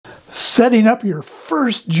Setting up your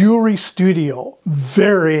first jewelry studio.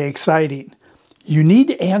 Very exciting. You need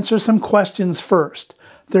to answer some questions first.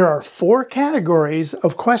 There are 4 categories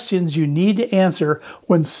of questions you need to answer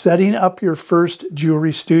when setting up your first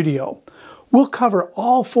jewelry studio. We'll cover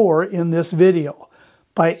all 4 in this video.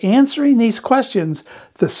 By answering these questions,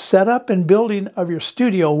 the setup and building of your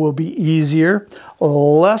studio will be easier,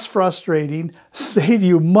 less frustrating, save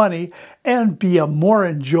you money, and be a more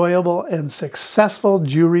enjoyable and successful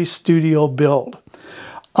jewelry studio build.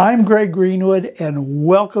 I'm Greenwood, and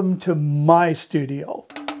welcome to my studio.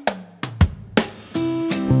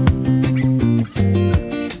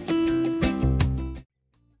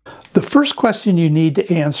 The first question you need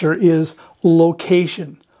to answer is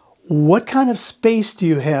location. What kind of space do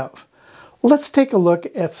you have? Let's take a look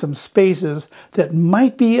at some spaces that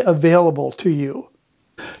might be available to you.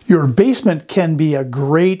 Your basement can be a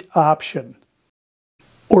great option.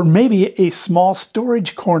 Or maybe a small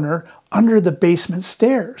storage corner under the basement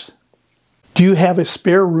stairs. Do you have a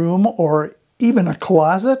spare room or even a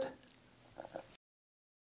closet?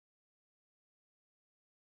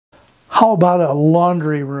 How about a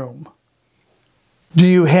laundry room? Do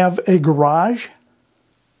you have a garage?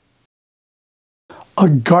 A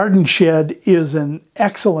garden shed is an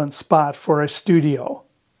excellent spot for a studio.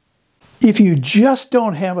 If you just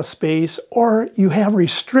don't have a space or you have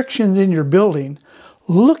restrictions in your building,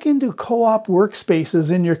 look into co-op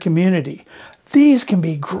workspaces in your community. These can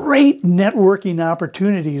be great networking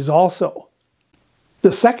opportunities also.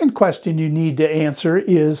 The second question you need to answer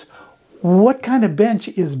is, what kind of bench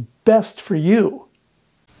is best for you?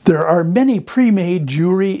 There are many pre-made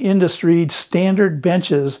jewelry industry standard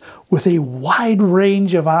benches with a wide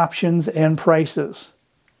range of options and prices.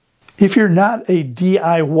 If you're not a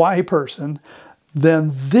DIY person,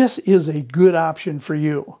 then this is a good option for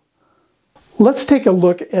you. Let's take a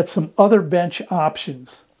look at some other bench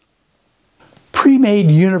options. Pre-made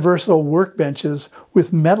universal workbenches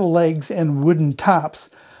with metal legs and wooden tops.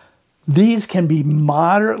 These can be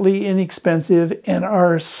moderately inexpensive and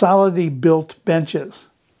are solidly built benches.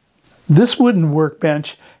 This wooden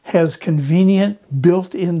workbench has convenient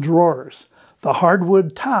built-in drawers. The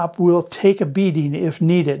hardwood top will take a beating if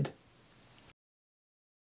needed.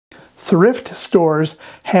 Thrift stores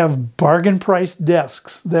have bargain-priced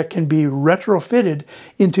desks that can be retrofitted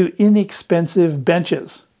into inexpensive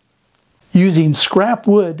benches. Using scrap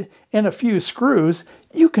wood and a few screws,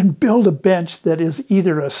 you can build a bench that is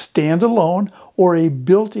either a standalone or a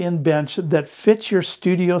built-in bench that fits your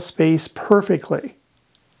studio space perfectly.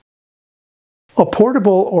 A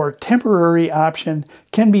portable or temporary option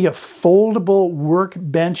can be a foldable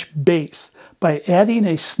workbench base. By adding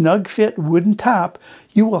a snug fit wooden top,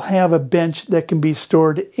 you will have a bench that can be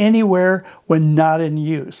stored anywhere when not in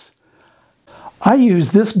use. I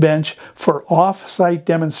use this bench for off-site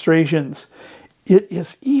demonstrations. It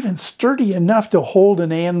is even sturdy enough to hold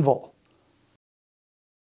an anvil.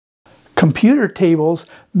 Computer tables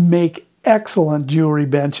make excellent jewelry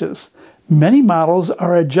benches. Many models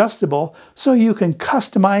are adjustable, so you can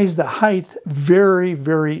customize the height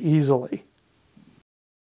very easily.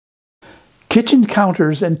 Kitchen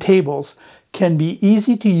counters and tables can be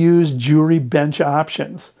easy to use jewelry bench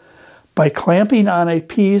options. By clamping on a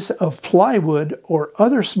piece of plywood or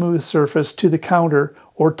other smooth surface to the counter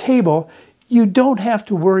or table, you don't have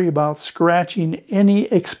to worry about scratching any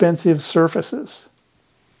expensive surfaces.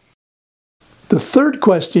 The third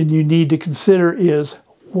question you need to consider is,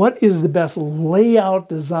 what is the best layout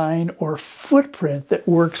design or footprint that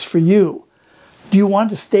works for you? Do you want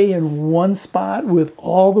to stay in one spot with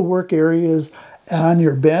all the work areas on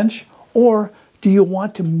your bench? Or do you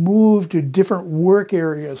want to move to different work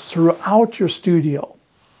areas throughout your studio?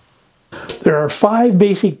 There are 5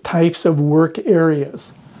 basic types of work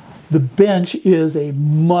areas. The bench is a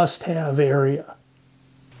must-have area.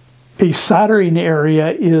 A soldering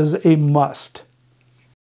area is a must.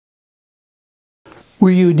 Will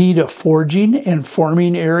you need a forging and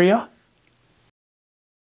forming area?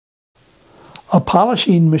 A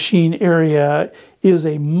polishing machine area is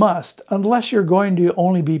a must unless you're going to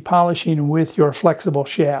only be polishing with your flexible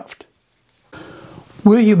shaft.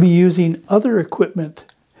 Will you be using other equipment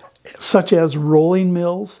such as rolling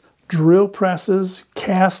mills, drill presses,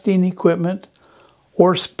 casting equipment,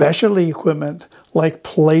 or specialty equipment like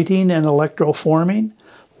plating and electroforming,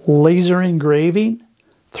 laser engraving,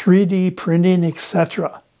 3D printing,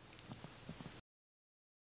 etc.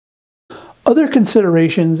 Other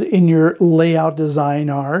considerations in your layout design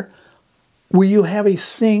are, will you have a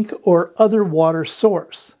sink or other water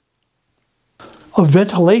source? A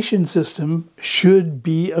ventilation system should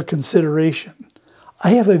be a consideration.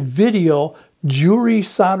 I have a video jewelry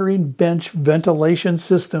soldering bench ventilation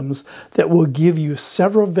systems that will give you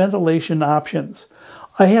several ventilation options.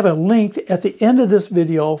 I have a link at the end of this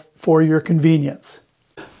video for your convenience.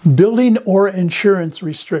 Building or insurance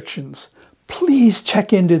restrictions. Please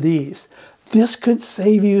check into these. This could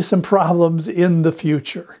save you some problems in the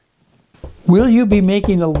future. Will you be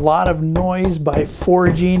making a lot of noise by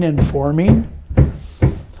forging and forming?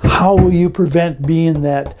 How will you prevent being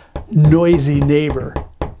that noisy neighbor?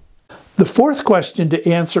 The fourth question to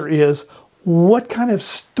answer is, what kind of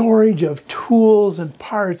storage of tools and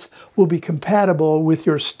parts will be compatible with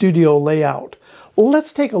your studio layout? Well,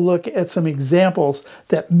 let's take a look at some examples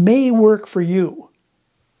that may work for you.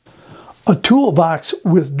 A toolbox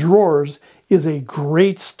with drawers is a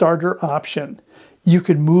great starter option. You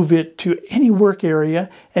can move it to any work area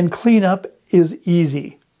and clean up is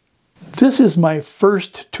easy. This is my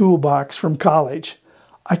first toolbox from college.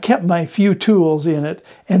 I kept my few tools in it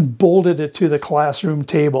and bolted it to the classroom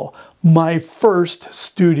table. My first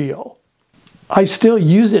studio. I still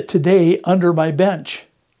use it today under my bench.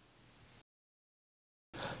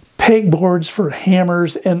 Pegboards for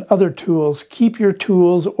hammers and other tools keep your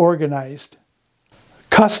tools organized.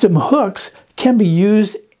 Custom hooks can be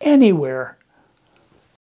used anywhere.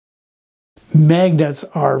 Magnets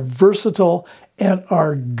are versatile and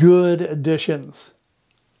are good additions.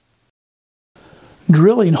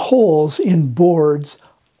 Drilling holes in boards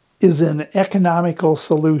is an economical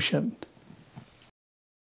solution.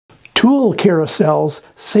 Tool carousels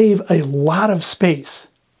save a lot of space.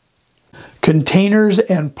 Containers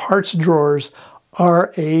and parts drawers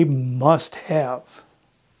are a must-have.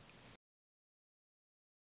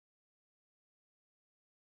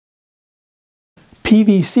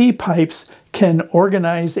 PVC pipes can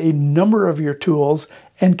organize a number of your tools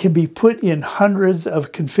and can be put in hundreds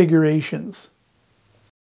of configurations.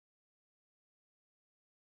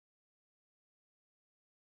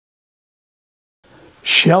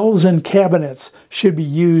 Shelves and cabinets should be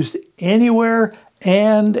used anywhere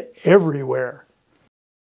and everywhere.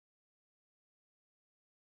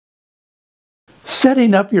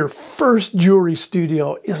 Setting up your first jewelry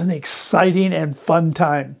studio is an exciting and fun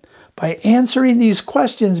time. By answering these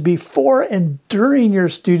questions before and during your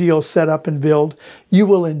studio setup and build, you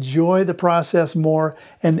will enjoy the process more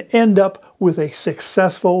and end up with a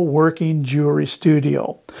successful working jewelry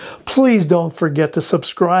studio. Please don't forget to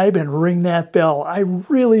subscribe and ring that bell. I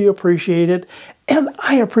really appreciate it, and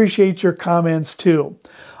I appreciate your comments too.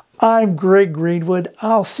 I'm Greg Greenwood.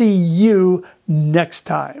 I'll see you next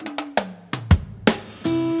time.